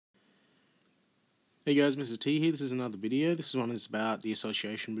Hey guys, Mr. T here. This is another video. This one is about the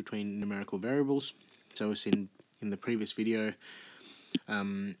association between numerical variables. So we've seen in the previous video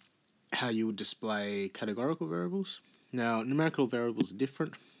how you would display categorical variables. Now, numerical variables are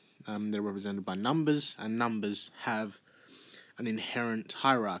different. They're represented by numbers, and numbers have an inherent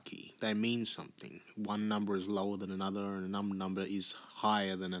hierarchy. They mean something. One number is lower than another, and another number is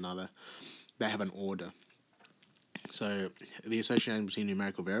higher than another. They have an order. So the association between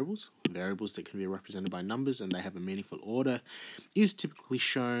numerical variables that can be represented by numbers and they have a meaningful order, is typically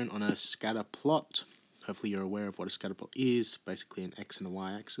shown on a scatter plot. Hopefully you're aware of what a scatter plot is, basically an x and a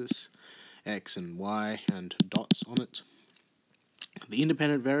y axis, x and y and dots on it. The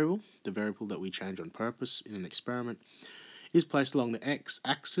independent variable, the variable that we change on purpose in an experiment, is placed along the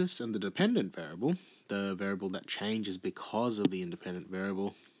x-axis, and the dependent variable, the variable that changes because of the independent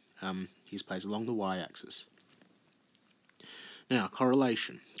variable, is placed along the y-axis. Now,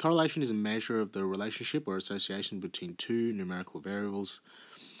 correlation. Correlation is a measure of the relationship or association between two numerical variables.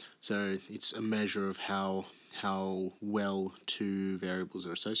 So it's a measure of how well two variables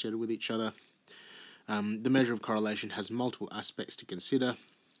are associated with each other. The measure of correlation has multiple aspects to consider.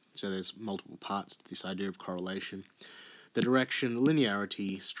 So there's multiple parts to this idea of correlation. The direction,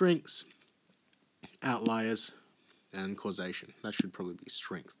 linearity, strengths, outliers, and causation. That should probably be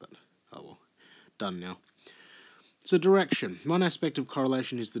strength, but oh well, done now. So direction. One aspect of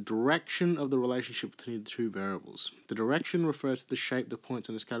correlation is the direction of the relationship between the two variables. The direction refers to the shape the points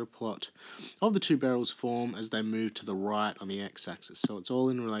on a scatter plot of the two variables form as they move to the right on the x-axis. So it's all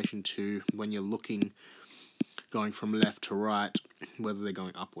in relation to when you're looking, going from left to right, whether they're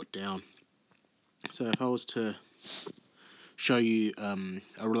going up or down. So if I was to show you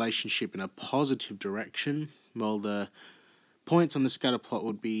a relationship in a positive direction, well, the points on the scatter plot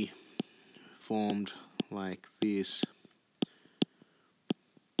would be formed like this.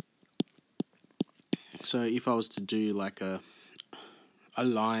 So if I was to do like a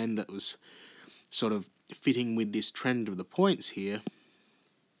line that was sort of fitting with this trend of the points here,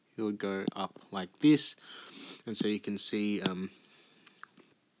 it would go up like this. And so you can see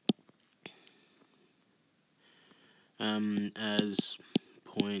as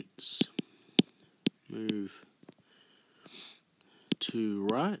points move to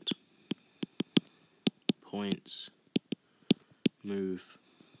right, points move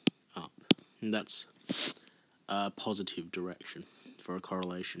up. And that's a positive direction for a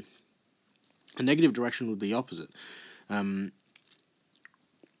correlation. A negative direction would be opposite. So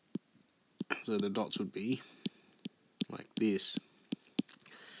the dots would be like this.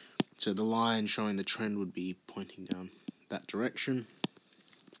 So the line showing the trend would be pointing down that direction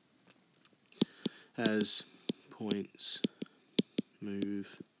as points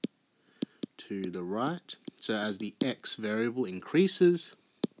move to the right. So as the x variable increases,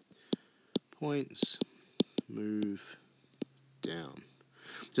 points move down.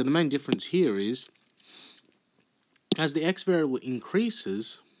 So the main difference here is as the x variable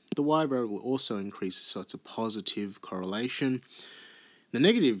increases, the y variable also increases, so it's a positive correlation. The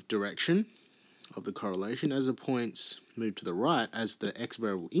negative direction of the correlation, as the points move to the right, as the x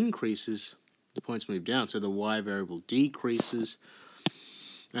variable increases, the points move down, so the y variable decreases.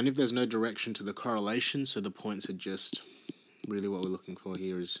 And if there's no direction to the correlation, so the points are just, really what we're looking for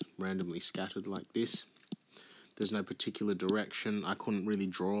here is randomly scattered like this. There's no particular direction. I couldn't really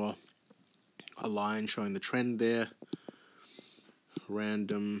draw a line showing the trend there.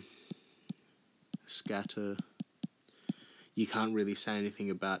 Random, scatter. You can't really say anything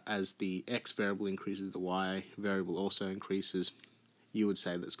about as the x variable increases, the y variable also increases. You would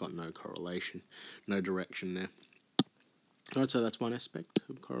say that's got no correlation, no direction there. Alright, so that's one aspect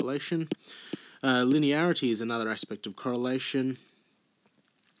of correlation. Linearity is another aspect of correlation,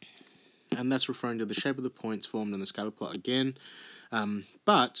 and that's referring to the shape of the points formed in the scatter plot again,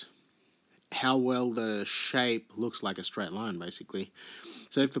 but how well the shape looks like a straight line, basically.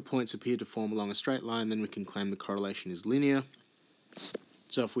 So if the points appear to form along a straight line, then we can claim the correlation is linear.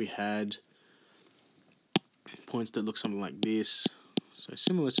 So if we had points that look something like this, so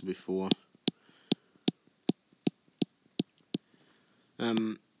similar to before,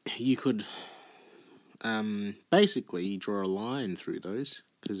 you could basically draw a line through those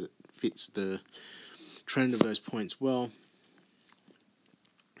because it fits the trend of those points well.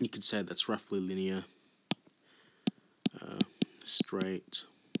 You could say that's roughly linear, straight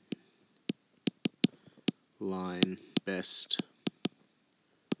line best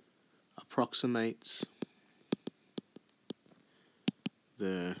approximates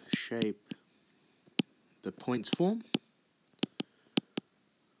the shape the points form.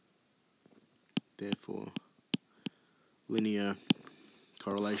 Therefore, linear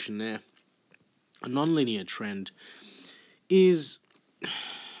correlation there. A nonlinear trend is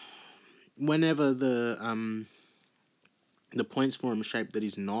whenever the points form a shape that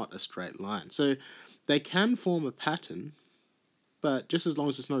is not a straight line. So they can form a pattern, but just as long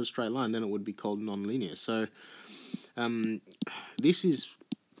as it's not a straight line, then it would be called nonlinear. So this is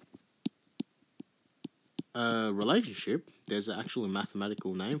a relationship. There's actually a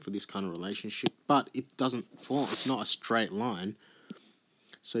mathematical name for this kind of relationship, but it doesn't form. It's not a straight line,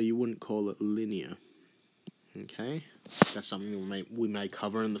 so you wouldn't call it linear. Okay, that's something that we may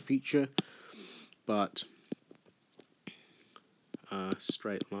cover in the future, but a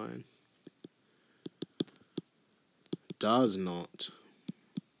straight line does not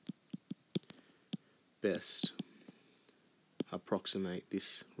best approximate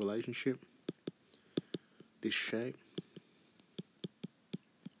this relationship, this shape.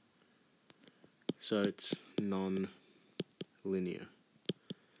 So it's non-linear.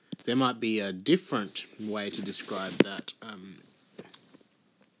 There might be a different way to describe that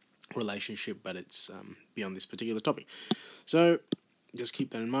relationship, but it's beyond this particular topic. So just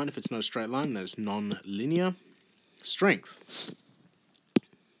keep that in mind. If it's not a straight line, that's non-linear. Strength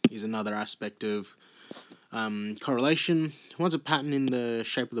is another aspect of correlation. Once a pattern in the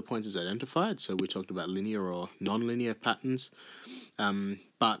shape of the points is identified, so we talked about linear or non-linear patterns,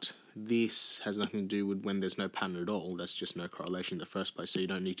 but this has nothing to do with when there's no pattern at all. That's just no correlation in the first place, so you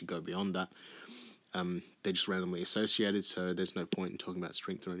don't need to go beyond that. They're just randomly associated, so there's no point in talking about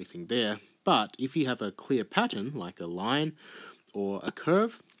strength or anything there. But if you have a clear pattern, like a line or a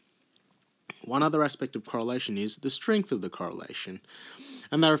curve, one other aspect of correlation is the strength of the correlation.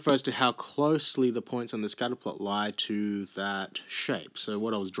 And that refers to how closely the points on the scatter plot lie to that shape. So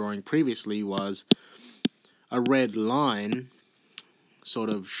what I was drawing previously was a red line sort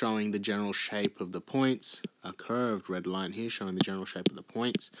of showing the general shape of the points, a curved red line here showing the general shape of the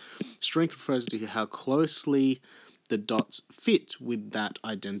points. Strength refers to how closely the dots fit with that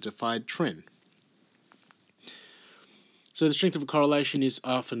identified trend. So the strength of a correlation is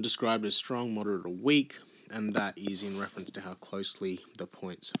often described as strong, moderate, or weak, and that is in reference to how closely the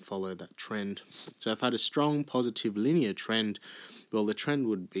points follow that trend. So if I had a strong positive linear trend, well, the trend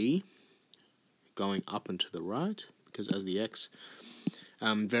would be going up and to the right, because as the x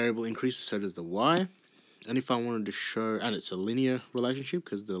variable increases, so does the y. And if I wanted to show, and it's a linear relationship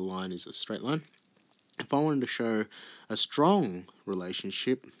because the line is a straight line, if I wanted to show a strong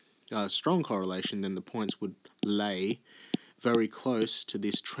relationship, a strong correlation, then the points would lay very close to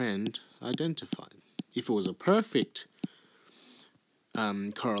this trend identified. If it was a perfect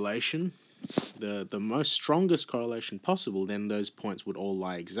correlation, the most strongest correlation possible, then those points would all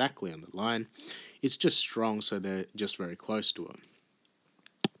lie exactly on the line. It's just strong, so they're just very close to it.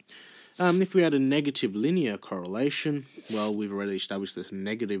 If we had a negative linear correlation, well, we've already established that a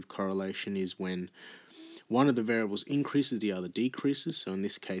negative correlation is when one of the variables increases, the other decreases. So in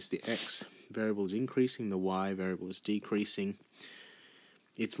this case, the x variable is increasing, the y variable is decreasing.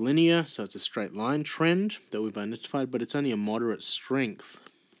 It's linear, so it's a straight line trend that we've identified, but it's only a moderate strength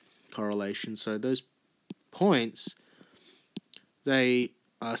correlation. So those points, they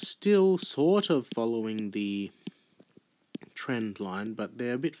are still sort of following the trend line, but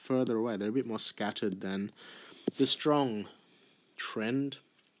they're a bit further away. They're a bit more scattered than the strong trend,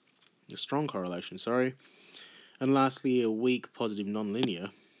 the strong correlation, sorry. And lastly, a weak positive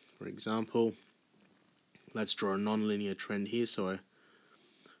nonlinear. For example, let's draw a nonlinear trend here. So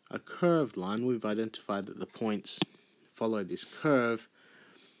a curved line, we've identified that the points follow this curve.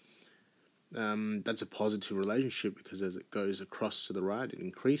 That's a positive relationship because as it goes across to the right, it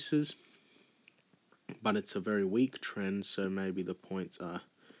increases. But it's a very weak trend, so maybe the points are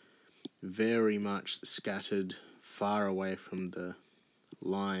very much scattered far away from the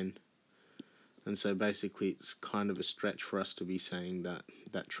line. And so basically it's kind of a stretch for us to be saying that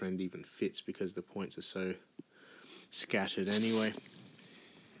that trend even fits because the points are so scattered anyway.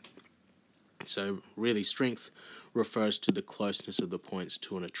 So really strength refers to the closeness of the points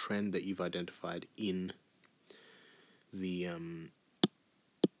to a trend that you've identified in the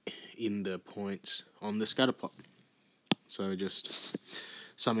points on the scatter plot. So just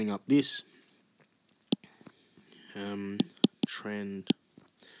summing up this, trend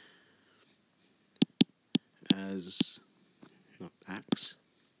as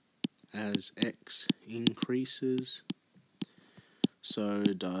x increases, so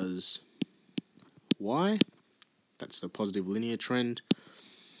does y. That's the positive linear trend.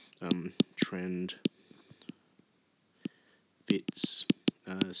 Trend fits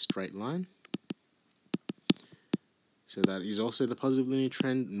a straight line. So that is also the positive linear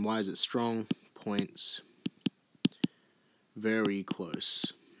trend. And why is it strong? Points very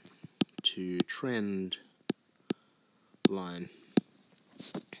close to trend line.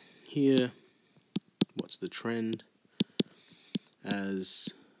 Here, what's the trend?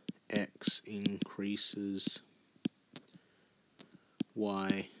 As X increases,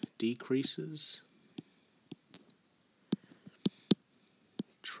 Y decreases.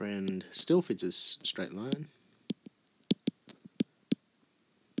 Trend still fits a straight line.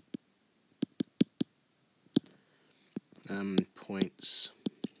 Points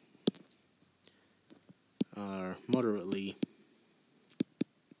are moderately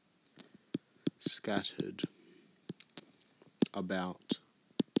scattered about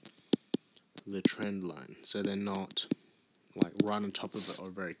the trend line. So they're not like right on top of it or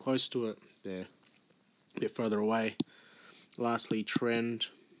very close to it. They're a bit further away. Lastly, trend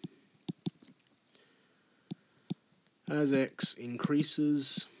as X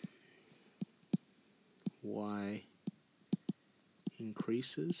increases, Y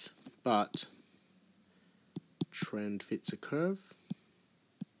increases, but trend fits a curve.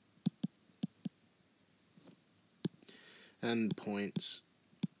 And points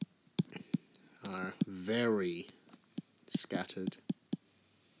are very scattered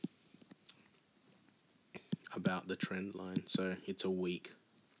about the trend line, so it's a weak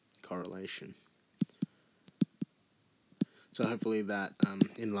correlation. So hopefully that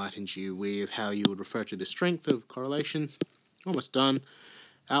enlightens you with how you would refer to the strength of correlations. Almost done.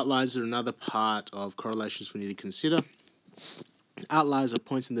 Outliers are another part of correlations we need to consider. Outliers are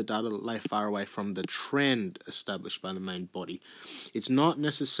points in the data that lay far away from the trend established by the main body. It's not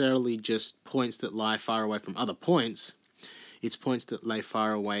necessarily just points that lie far away from other points. It's points that lay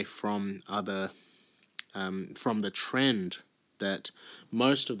far away from from the trend that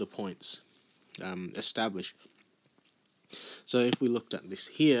most of the points establish. So if we looked at this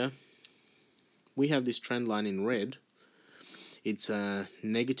here, we have this trend line in red. It's a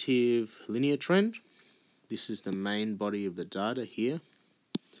negative linear trend. This is the main body of the data here.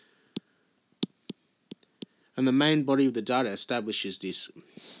 And the main body of the data establishes this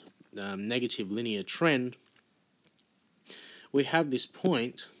negative linear trend. We have this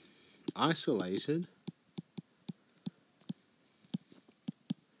point isolated,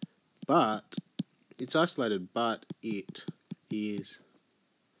 but it's isolated, but it is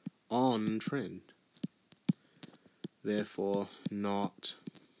on trend. Therefore, not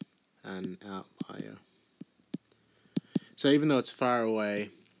an outlier. So even though it's far away,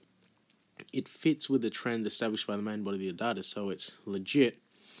 it fits with the trend established by the main body of the data, so it's legit.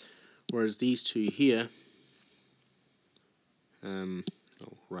 Whereas these two here, I'll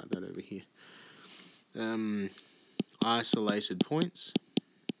write that over here, isolated points,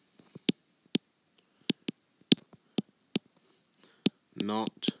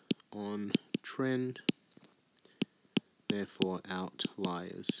 not on trend, therefore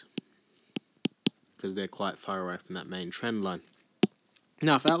outliers, because they're quite far away from that main trend line.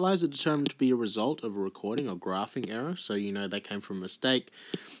 Now, if outliers are determined to be a result of a recording or graphing error, so you know they came from a mistake,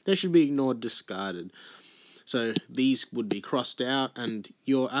 they should be ignored, discarded. So these would be crossed out, and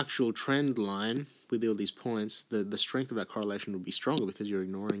your actual trend line with all these points, the strength of that correlation would be stronger because you're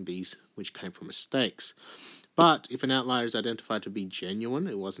ignoring these which came from mistakes. But if an outlier is identified to be genuine,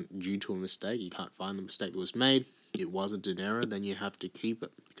 it wasn't due to a mistake, you can't find the mistake that was made, it wasn't an error, then you have to keep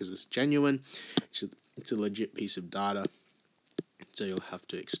it because it's genuine, it's a legit piece of data. So you'll have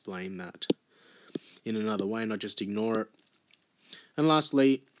to explain that in another way, not just ignore it. And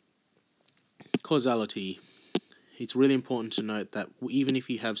lastly, causality. It's really important to note that even if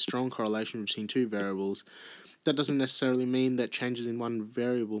you have strong correlation between two variables, that doesn't necessarily mean that changes in one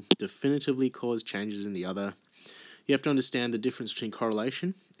variable definitively cause changes in the other. You have to understand the difference between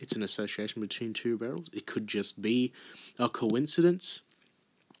correlation. It's an association between two variables. It could just be a coincidence.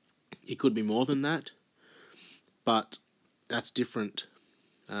 It could be more than that. But that's different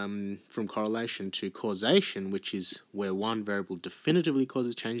from correlation to causation, which is where one variable definitively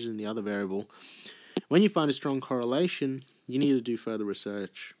causes changes in the other variable. When you find a strong correlation, you need to do further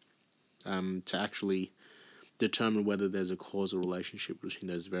research to actually determine whether there's a causal relationship between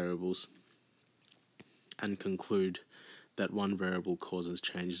those variables and conclude that one variable causes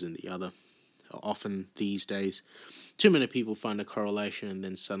changes in the other. Often these days, too many people find a correlation and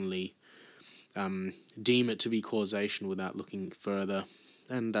then suddenly deem it to be causation without looking further,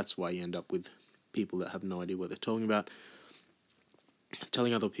 and that's why you end up with people that have no idea what they're talking about,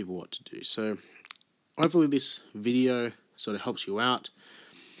 telling other people what to do. So hopefully this video sort of helps you out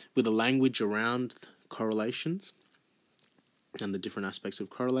with the language around correlations and the different aspects of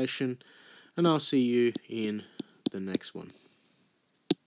correlation, and I'll see you in the next one.